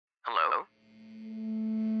Hello?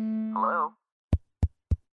 Hello?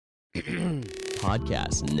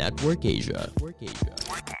 Podcast Network Asia.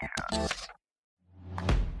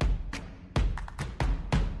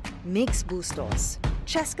 Mix Bustos,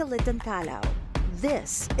 Cheska Litan Calao.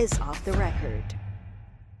 This is Off the Record.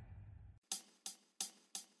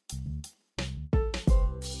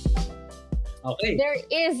 Okay. There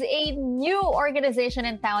is a new organization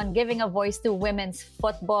in town giving a voice to women's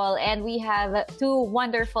football, and we have two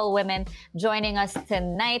wonderful women joining us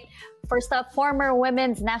tonight. First up, former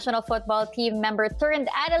women's national football team member turned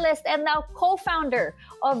analyst and now co-founder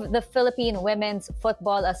of the Philippine Women's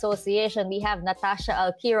Football Association. We have Natasha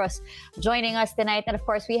Alquiros joining us tonight. And of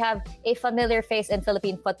course, we have a familiar face in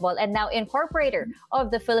Philippine football and now incorporator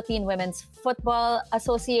of the Philippine Women's Football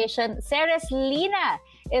Association, Ceres Lina,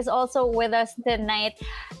 is also with us tonight.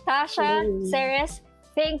 Tasha, Ceres,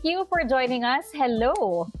 thank you for joining us.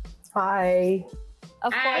 Hello. Hi.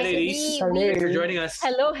 Of Hi, course, ladies. Hello. Thanks for joining us.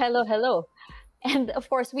 Hello. And of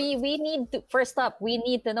course, we need to, first up, we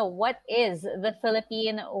need to know, what is the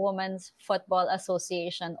Philippine Women's Football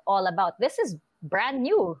Association all about? This is brand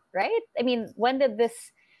new, right? I mean, when did this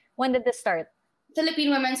start? Philippine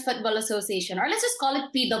Women's Football Association, or let's just call it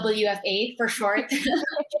PWFA for short. So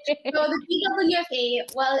the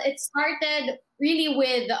PWFA, well, it started really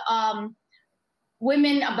with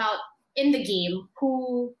women in the game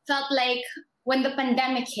who felt like when the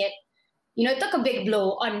pandemic hit, it took a big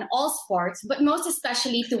blow on all sports, but most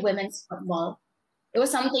especially to women's football. It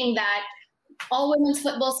was something that all women's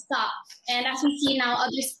football stopped. And as we see now,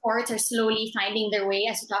 other sports are slowly finding their way.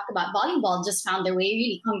 As we talked about, volleyball just found their way.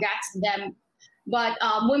 Really, congrats to them. But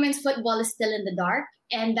women's football is still in the dark.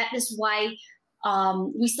 And that is why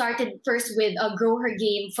we started first with a Grow Her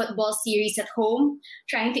Game football series at home,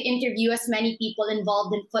 trying to interview as many people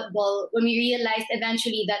involved in football, when we realized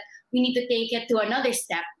eventually that we need to take it to another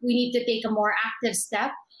step. We need to take a more active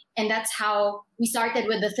step. And that's how we started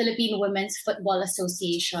with the Philippine Women's Football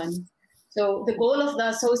Association. So the goal of the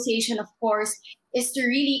association, of course, is to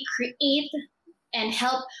really create and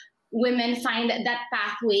help women find that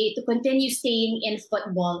pathway to continue staying in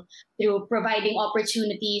football through providing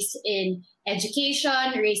opportunities in education,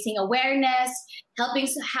 raising awareness, helping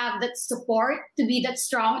to have that support to be that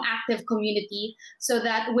strong, active community so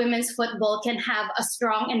that women's football can have a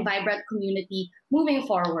strong and vibrant community moving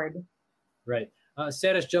forward. Right.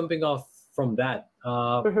 Sarah's jumping off from that.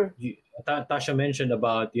 Tasha mentioned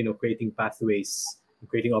about, creating pathways,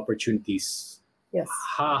 creating opportunities. Yes.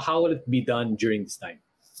 How will it be done during this time?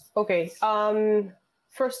 Okay.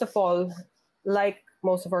 First of all, like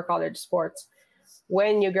most of our college sports,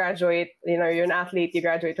 when you graduate, you're an athlete, you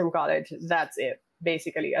graduate from college, that's it,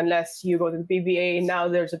 basically. Unless you go to the PBA, now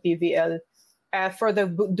there's a PBL. For the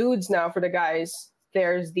dudes now, for the guys,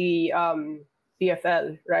 there's the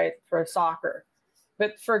PFL, right, for soccer.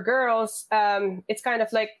 But for girls, it's kind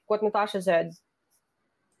of like what Natasha said.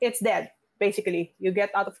 It's dead, basically. You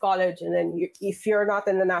get out of college, and then if you're not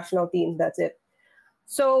in the national team, that's it.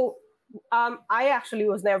 So I actually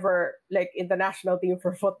was never in the national team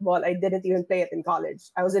for football. I didn't even play it in college.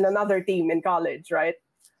 I was in another team in college, right?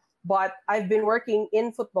 But I've been working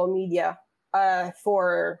in football media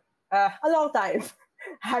for a long time.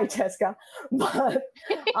 Hi, Jessica. But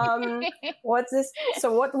what's this?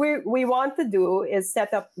 So what we want to do is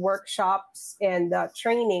set up workshops and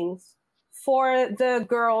trainings for the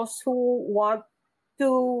girls who want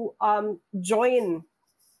to join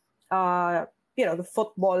the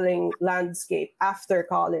footballing landscape after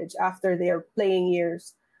college, after their playing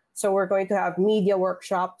years. So we're going to have media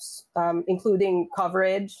workshops, including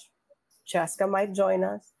coverage. Cheska might join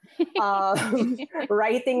us.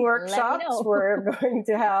 Writing workshops. We're going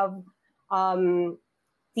to have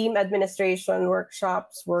team administration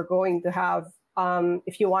workshops. We're going to have,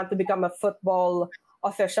 if you want to become a football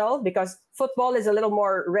official, because football is a little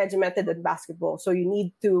more regimented than basketball. So you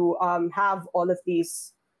need to have all of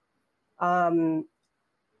these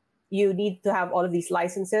you need to have all of these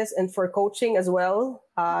licenses. And for coaching as well,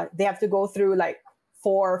 they have to go through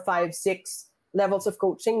 4, 5, 6 levels of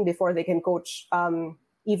coaching before they can coach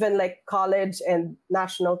even college and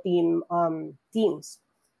national teams.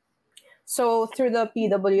 So through the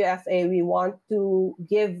PWFA, we want to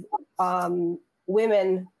give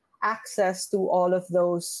women access to all of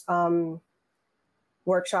those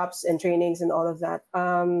workshops and trainings and all of that,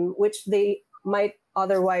 which they might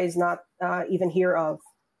otherwise not even hear of.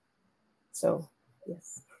 So,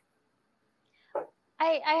 yes.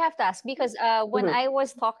 I have to ask because when I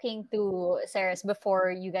was talking to Ceres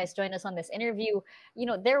before you guys joined us on this interview,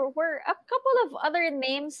 there were a couple of other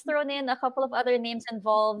names thrown in, a couple of other names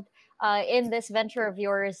involved in this venture of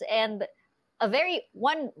yours. And a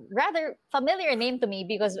one rather familiar name to me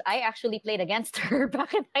because I actually played against her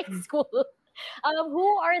back in high school. Who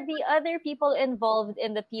are the other people involved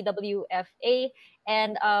in the PWFA,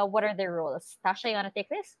 and what are their roles? Tasha, you want to take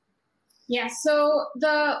this? Yeah, so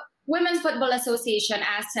the Women's Football Association,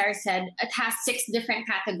 as Sarah said, it has 6 different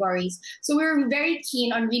categories. So we're very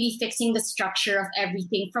keen on really fixing the structure of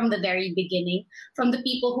everything from the very beginning. From the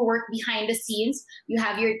people who work behind the scenes, you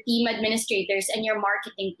have your team administrators and your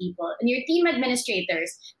marketing people. And your team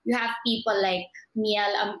administrators, you have people like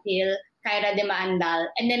Miel Ampil, Kyra de Maandal.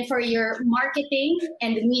 And then for your marketing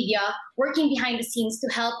and the media, working behind the scenes to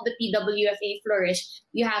help the PWFA flourish,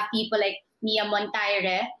 you have people like Mia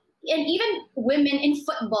Montaire, and even women in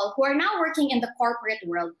football who are now working in the corporate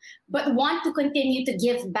world, but want to continue to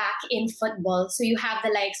give back in football. So you have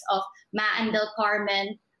the likes of Ma Del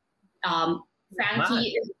Carmen,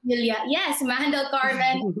 Frankie Villa. Yes, Ma Del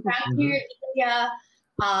Carmen, Frankie Villa.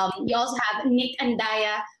 You also have Nick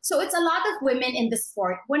Andaya. So it's a lot of women in the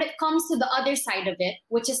sport. When it comes to the other side of it,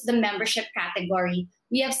 which is the membership category,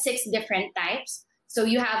 we have 6 different types. So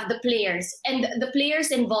you have the players, and the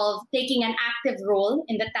players involved taking an active role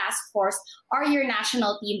in the task force are your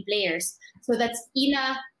national team players. So that's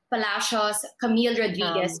Ina Palacios, Camille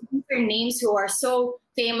Rodriguez. These are names who are so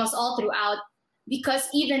famous all throughout, because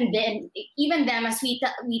even them, as we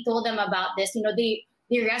told them about this, they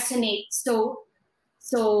resonate so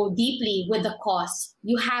deeply with the cause.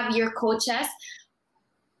 You have your coaches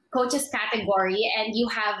category, and you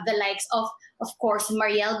have the likes of course,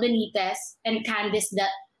 Mariel Benitez and Candice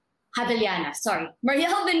Havellana. Sorry,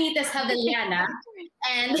 Mariel Benitez Havellana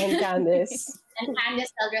and Candice. and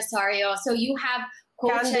Candice Del Rosario. So you have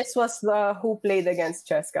coaches. Candice was who played against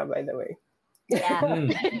Cheska, by the way. Yeah.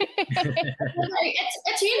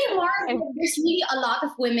 It's really more. There's really a lot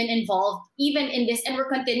of women involved, even in this, and we're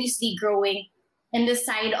continuously growing. In the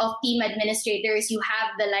side of team administrators, you have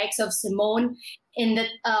the likes of Simone. In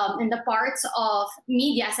the parts of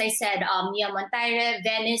media, as I said, Mia Montaire,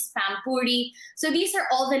 Venice, Pam Puri. So these are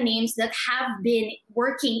all the names that have been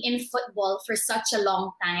working in football for such a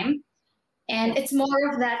long time. And it's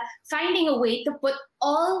more of that, finding a way to put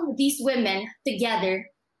all these women together,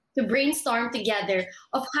 to brainstorm together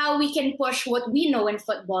of how we can push what we know in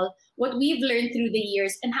football, what we've learned through the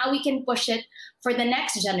years, and how we can push it for the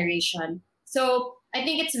next generation. So I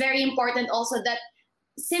think it's very important also that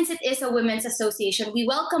since it is a women's association, we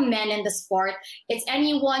welcome men in the sport. It's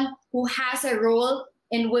anyone who has a role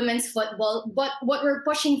in women's football. But what we're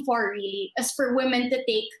pushing for really is for women to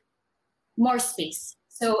take more space.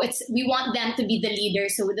 So we want them to be the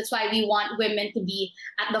leaders. So that's why we want women to be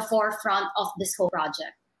at the forefront of this whole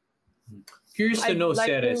project. Curious to know,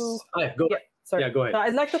 Ceres. Go ahead.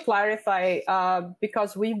 I'd like to clarify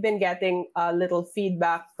because we've been getting a little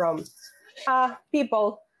feedback from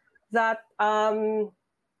people that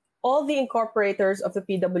all the incorporators of the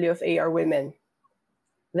PWFA are women.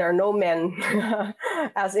 There are no men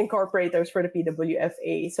as incorporators for the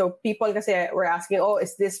PWFA. So people were asking,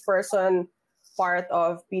 is this person part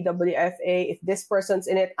of PWFA? If this person's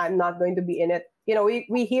in it, I'm not going to be in it.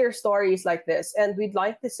 We hear stories like this, and we'd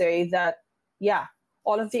like to say that,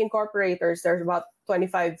 all of the incorporators, there's about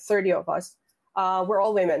 25, 30 of us, we're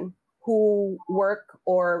all women who work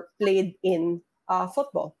or played in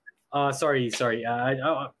football. Sorry.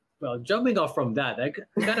 Well, jumping off from that, I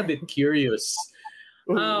got a bit curious.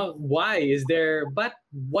 Why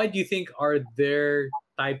do you think are there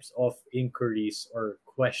types of inquiries or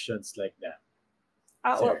questions like that?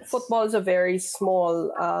 Well, football is a very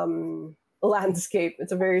small landscape.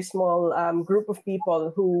 It's a very small group of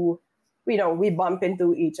people who, we bump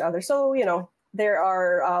into each other. So, there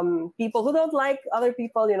are people who don't like other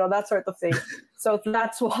people, that sort of thing. So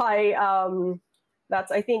that's why,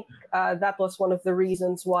 I think that was one of the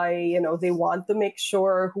reasons why, they want to make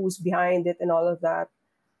sure who's behind it and all of that.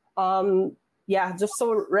 Just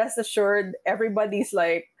so rest assured, everybody's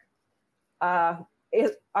like,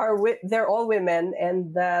 they're all women,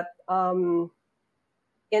 and that,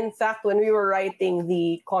 in fact, when we were writing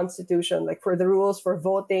the Constitution, like for the rules for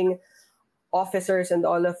voting officers and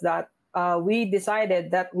all of that, we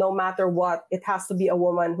decided that no matter what, it has to be a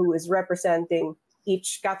woman who is representing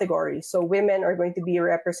each category. So women are going to be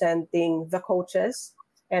representing the coaches.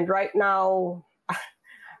 And right now,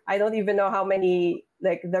 I don't even know how many,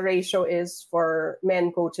 the ratio is for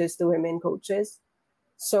men coaches to women coaches.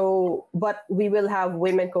 So, but we will have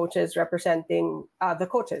women coaches representing the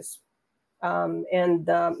coaches. And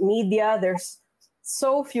media, there's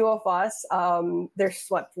so few of us. There's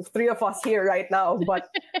 3 of us here right now, but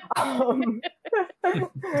on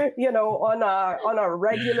a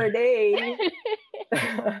regular day,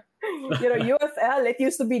 UFL, it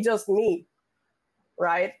used to be just me.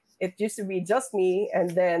 right? It used to be just me, and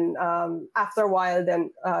then after a while,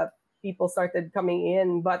 then people started coming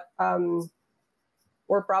in. But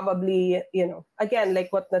we're probably, again,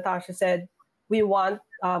 like what Natasha said, we want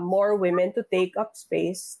more women to take up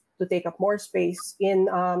more space in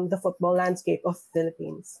the football landscape of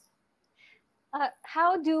Philippines.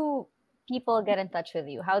 How do people get in touch with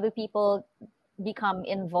you? How do people become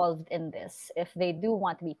involved in this if they do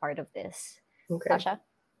want to be part of this? Okay. Tasha?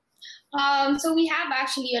 So we have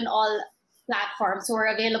actually on all platforms. So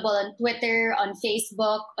we're available on Twitter, on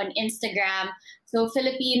Facebook, on Instagram. So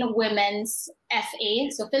Philippine Women's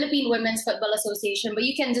FA, so Philippine Women's Football Association. But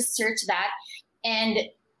you can just search that and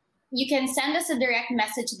you can send us a direct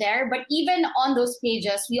message there. But even on those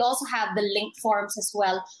pages, we also have the link forms as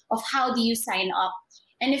well of how do you sign up.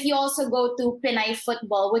 And if you also go to Pinay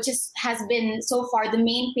Football, which has been so far the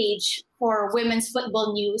main page for women's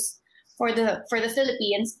football news for the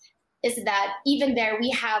Philippines, is that even there we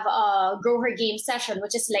have a Grow Her Game session,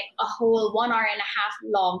 which is like a whole 1 hour and a half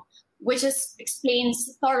long, which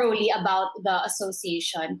explains thoroughly about the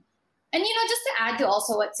association. And, just to add to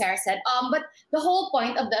also what Sarah said, but the whole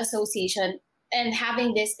point of the association and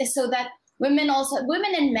having this is so that women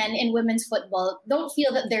and men in women's football don't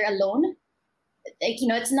feel that they're alone. Like,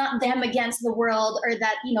 it's not them against the world, or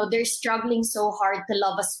that, they're struggling so hard to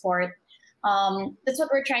love a sport. That's what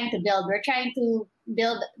we're trying to build. We're trying to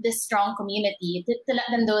build this strong community to let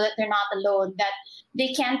them know that they're not alone, that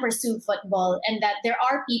they can pursue football, and that there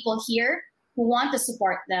are people here who want to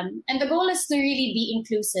support them. And the goal is to really be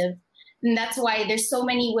inclusive. And that's why there's so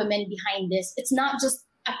many women behind this. It's not just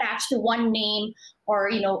attached to one name or,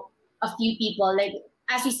 a few people. Like,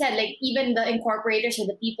 as we said, like even the incorporators or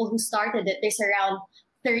the people who started it, there's around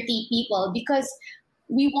 30 people, because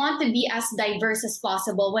we want to be as diverse as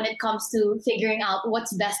possible when it comes to figuring out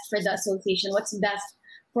what's best for the association, what's best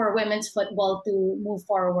for women's football to move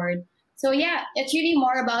forward. So yeah, it's really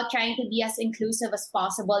more about trying to be as inclusive as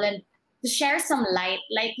possible and to share some light.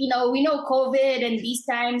 Like, we know COVID and these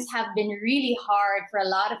times have been really hard for a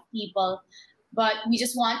lot of people, but we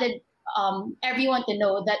just wanted everyone to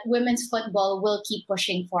know that women's football will keep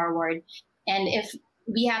pushing forward. And if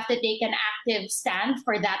we have to take an active stand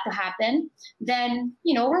for that to happen, then,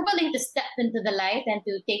 we're willing to step into the light and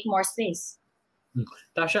to take more space.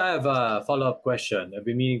 Tasha, I have a follow-up question. I've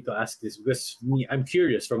been meaning to ask this because I'm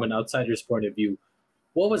curious from an outsider's point of view.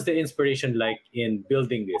 What was the inspiration like in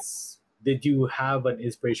building this? Did you have an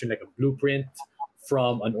inspiration, like a blueprint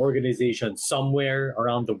from an organization somewhere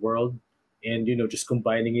around the world and, just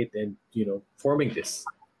combining it and, forming this?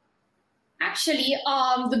 Actually,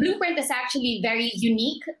 the blueprint is actually very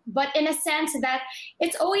unique, but in a sense that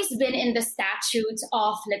it's always been in the statutes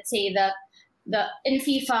of, let's say, in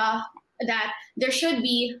FIFA, that there should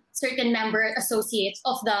be certain member associates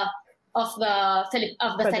of the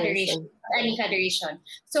federation, any federation.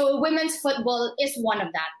 So women's football is one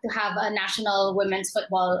of that, to have a national women's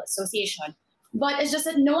football association. But it's just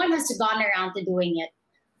that no one has gone around to doing it.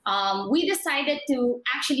 We decided to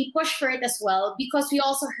actually push for it as well, because we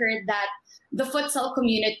also heard that the futsal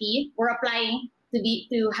community were applying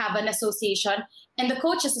to have an association, and the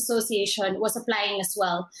coaches association was applying as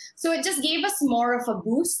well. So it just gave us more of a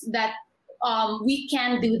boost that we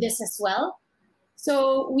can do this as well.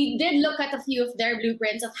 So we did look at a few of their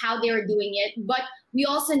blueprints of how they were doing it, but we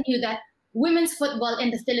also knew that women's football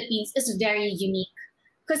in the Philippines is very unique.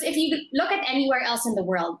 Because if you look at anywhere else in the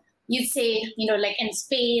world, you'd say, like in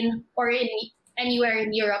Spain or anywhere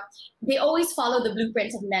in Europe, they always follow the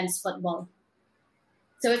blueprints of men's football.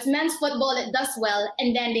 So it's men's football, it does well,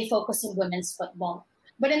 and then they focus on women's football.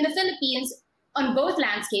 But in the Philippines, on both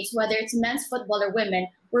landscapes, whether it's men's football or women,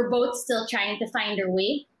 we're both still trying to find our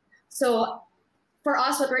way. So for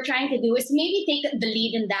us, what we're trying to do is maybe take the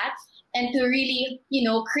lead in that and to really,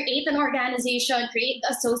 create an organization, create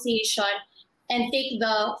the association, and take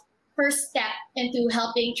the first step into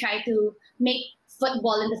helping try to make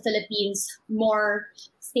football in the Philippines more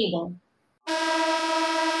stable.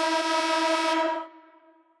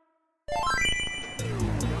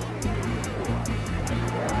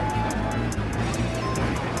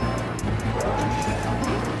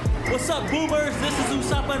 What's up, boomers? This is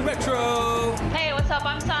Usapan Retro. Hey, what's up?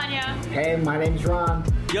 I'm Sonia. Hey, my name's Ron.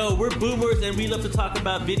 Yo, we're boomers and we love to talk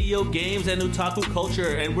about video games and otaku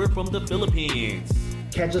culture, and we're from the Philippines.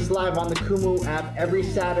 Catch us live on the Kumu app every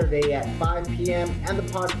Saturday at 5 p.m. and the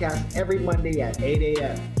podcast every Monday at 8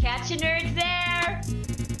 a.m. Catch you nerds there.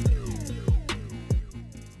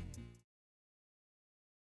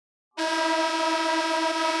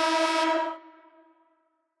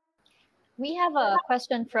 We have a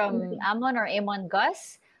question from Amon or Amon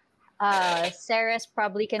Gus. Ceres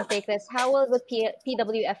probably can take this. How will the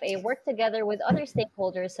PWFA work together with other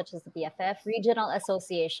stakeholders such as the PFF, regional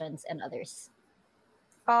associations, and others?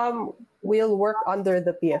 We'll work under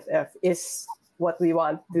the PFF is what we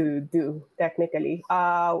want to do technically.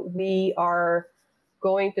 We are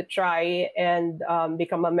going to try and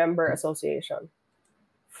become a member association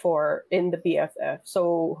in the PFF.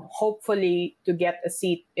 So hopefully to get a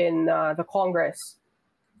seat in the Congress.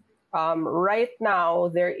 Right now,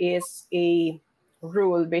 there is a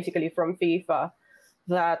rule basically from FIFA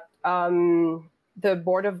that the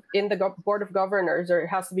board of governors there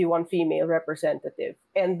has to be one female representative,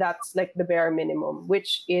 and that's like the bare minimum,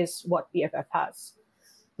 which is what PFF has.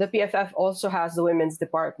 The PFF also has the women's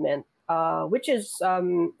department, which is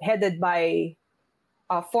headed by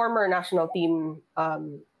a former national team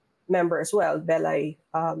member as well, Belay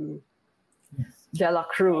De La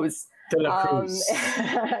Cruz. De La Cruz.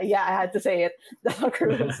 Yeah, I had to say it. De La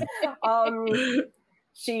Cruz.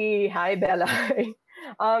 Hi, Bella.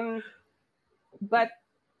 But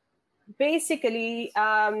basically,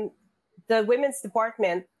 the women's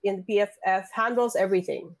department in the PFF handles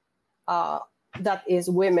everything that is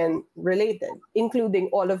women related, including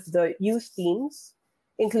all of the youth teams,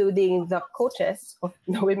 including the coaches,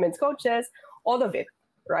 the women's coaches, all of it,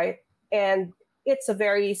 right? And it's a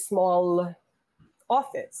very small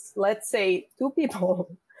office, let's say 2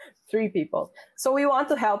 people, 3 people. So we want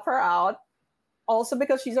to help her out, also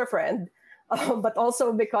because she's our friend, but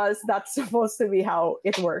also because that's supposed to be how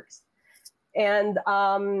it works. And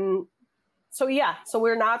so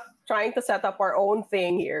we're not trying to set up our own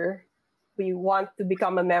thing here. We want to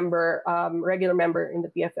become a member, regular member in the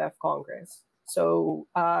PFF Congress. So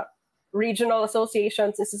regional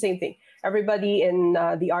associations is the same thing. Everybody in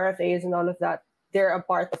the RFAs and all of that, they're a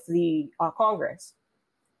part of the Congress.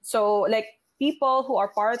 So like people who are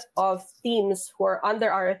part of teams who are under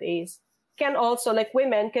RFAs can also, like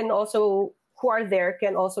women can also, who are there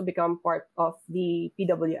can also become part of the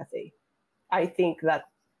PWFA. I think that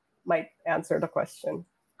might answer the question.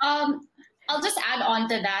 I'll just add on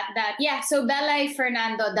to that so Belay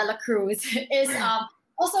Fernando de la Cruz is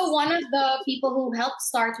also one of the people who helped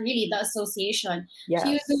start really the association. Yes.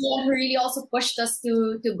 She was the one who really also pushed us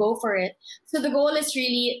to go for it. So the goal is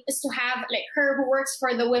to have like her who works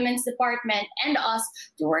for the women's department and us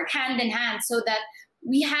to work hand in hand so that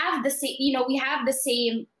we have the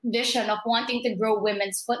same vision of wanting to grow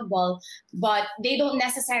women's football, but they don't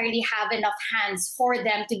necessarily have enough hands for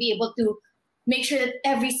them to be able to make sure that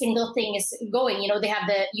every single thing is going. They have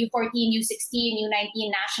the U14, U16,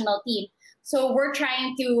 U19 national team. So we're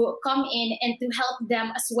trying to come in and to help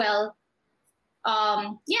them as well,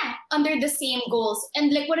 under the same goals.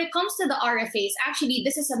 And like when it comes to the RFAs, actually,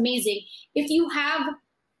 this is amazing. If you have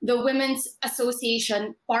the Women's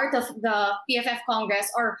Association part of the PFF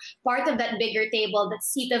Congress or part of that bigger table, that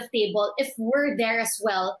seat of table, if we're there as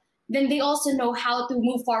well, then they also know how to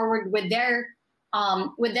move forward with their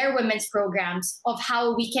women's programs, of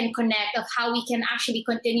how we can connect, of how we can actually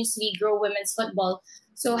continuously grow women's football.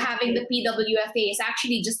 So having the PWFA is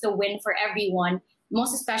actually just a win for everyone,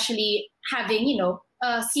 most especially having,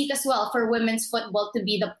 a seat as well for women's football to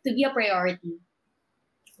be a priority.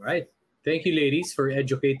 All right. Thank you, ladies, for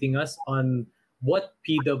educating us on what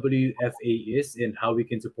PWFA is and how we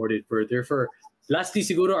can support it further. Lastly,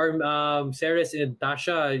 siguro, our Ceres and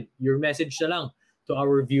Tasha, your message na lang to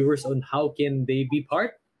our viewers on how can they be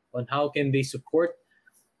part, on how can they support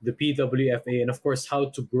the PWFA, and of course, how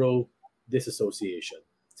to grow this association.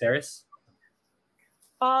 Ceres?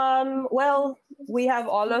 Well, we have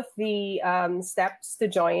all of the steps to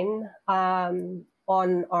join on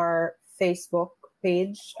our Facebook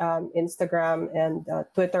page, Instagram, and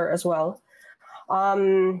Twitter as well.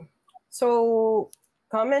 So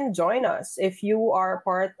come and join us if you are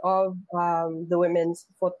part of the women's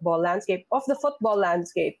football landscape,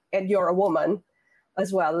 and you're a woman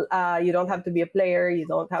as well. You don't have to be a player. You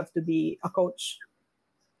don't have to be a coach.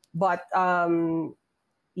 But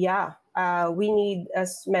we need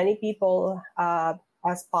as many people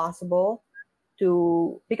as possible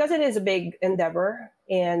because it is a big endeavor,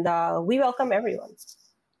 and we welcome everyone.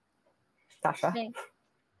 Tasha?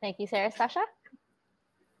 Thank you, Sarah. Tasha?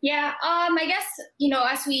 Yeah, I guess,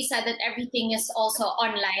 as we said that everything is also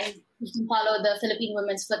online. You can follow the Philippine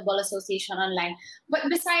Women's Football Association online. But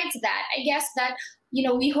besides that, I guess that,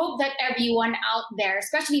 we hope that everyone out there,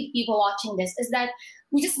 especially people watching this, is that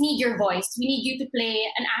we just need your voice. We need you to play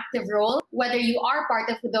an active role, whether you are part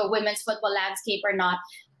of the women's football landscape or not,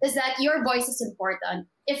 is that your voice is important.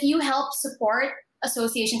 If you help support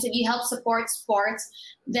associations, if you help support sports,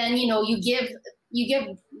 then, you give you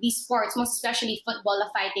give these sports, most especially football,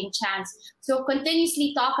 a fighting chance. So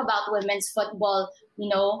continuously talk about women's football,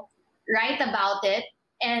 write about it.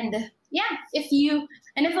 And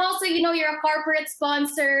if also, you're a corporate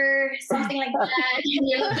sponsor, something like that, and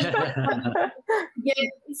you're looking for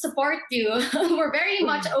good support too, we're very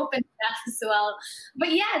much open to that as well. But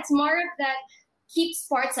it's more of that, keep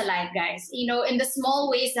sports alive, guys, in the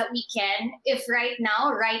small ways that we can. If right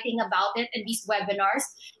now, writing about it in these webinars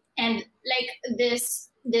and like this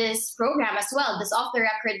program as well, this off the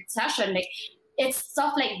record session, like it's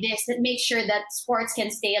stuff like this that makes sure that sports can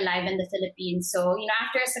stay alive in the Philippines. So,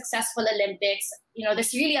 after a successful Olympics,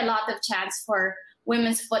 there's really a lot of chance for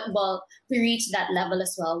women's football to reach that level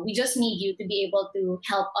as well. We just need you to be able to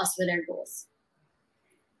help us with our goals.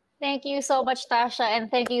 Thank you so much, Tasha,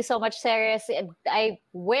 and thank you so much, Ceres. I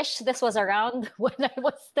wish this was around when I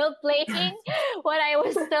was still playing, when I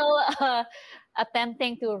was still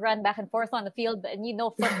attempting to run back and forth on the field. And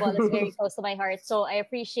football is very close to my heart. So I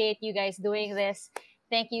appreciate you guys doing this.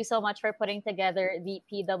 Thank you so much for putting together the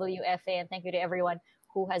PWFA, and thank you to everyone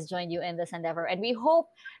who has joined you in this endeavor. And we hope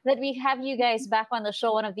that we have you guys back on the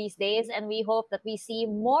show one of these days, and we hope that we see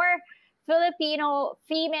more Filipino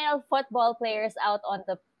female football players out on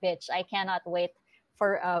the pitch. I cannot wait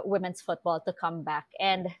for women's football to come back.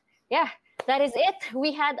 And that is it.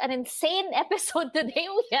 We had an insane episode today.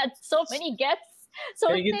 We had so many guests. So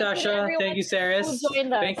thank you, Tasha. Thank you, Ceres.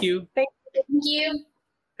 Thank you. Thank you.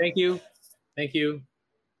 Thank you. Thank you.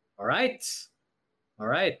 All right.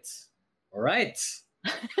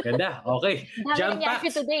 Ganda. Okay. Jam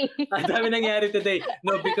packed. Ang dami nangyari today.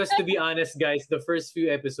 No, because to be honest, guys, the first few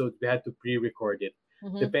episodes, we had to pre-record it.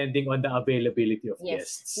 Depending on the availability of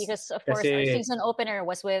guests. Because of course, our season opener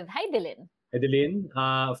was with Heidelin.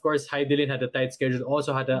 Of course, Heidelin had a tight schedule.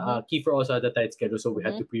 Also had Kiefer also had a tight schedule, so we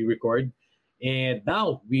had to pre-record. And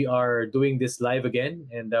now we are doing this live again,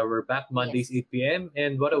 and we're back Mondays 8 p.m.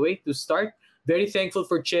 And what a way to start! Very thankful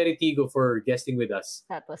for Cherry Tigo for guesting with us.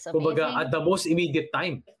 That was amazing. Kumbaga, at the most immediate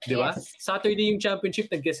time, di ba? Yes. Saturday yung championship,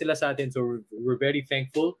 nag-guest sila sa atin, so we're very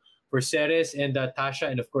thankful for Ceres and Tasha,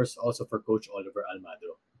 and of course also for Coach Oliver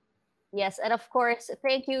Almadro. Yes, and of course,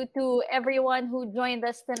 thank you to everyone who joined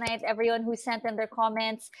us tonight, everyone who sent in their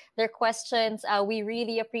comments, their questions. We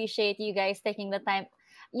really appreciate you guys taking the time.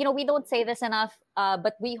 We don't say this enough,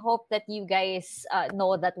 but we hope that you guys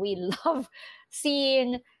know that we love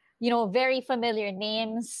seeing, very familiar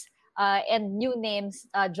names and new names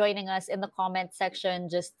joining us in the comment section,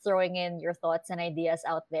 just throwing in your thoughts and ideas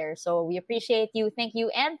out there. So we appreciate you. Thank you.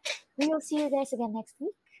 And we will see you guys again next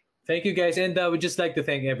week. Thank you, guys. And we'd just like to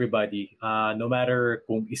thank everybody. No matter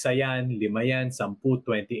kung isa yan, 5 yan, 10,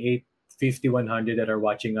 28, 50, 100 that are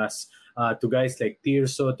watching us. To guys like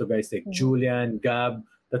Tirso, to guys like Julian, Gab,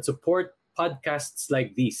 that support podcasts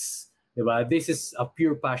like this. Diba? This is a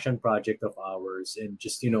pure passion project of ours. And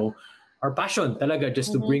just, our passion talaga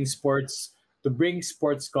just to bring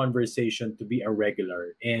sports conversation to be a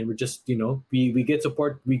regular. And we're just, we get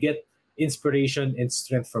support, we get inspiration and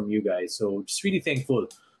strength from you guys. So just really thankful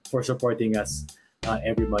for supporting us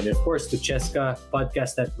every month. And of course, to Cheska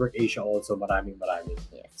Podcast Network Asia also, maraming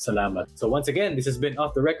salamat. So once again, this has been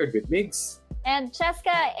Off the Record with Migs and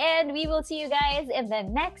Cheska, and we will see you guys in the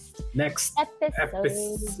next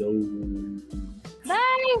episode.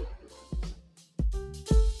 Bye!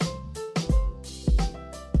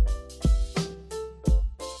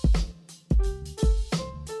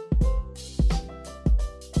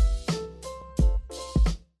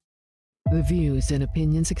 The views and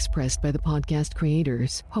opinions expressed by the podcast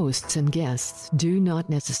creators, hosts, and guests do not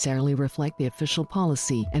necessarily reflect the official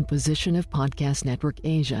policy and position of Podcast Network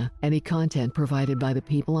Asia. Any content provided by the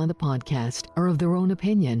people on the podcast are of their own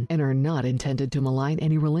opinion and are not intended to malign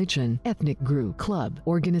any religion, ethnic group, club,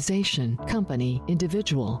 organization, company,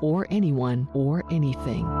 individual, or anyone or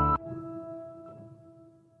anything.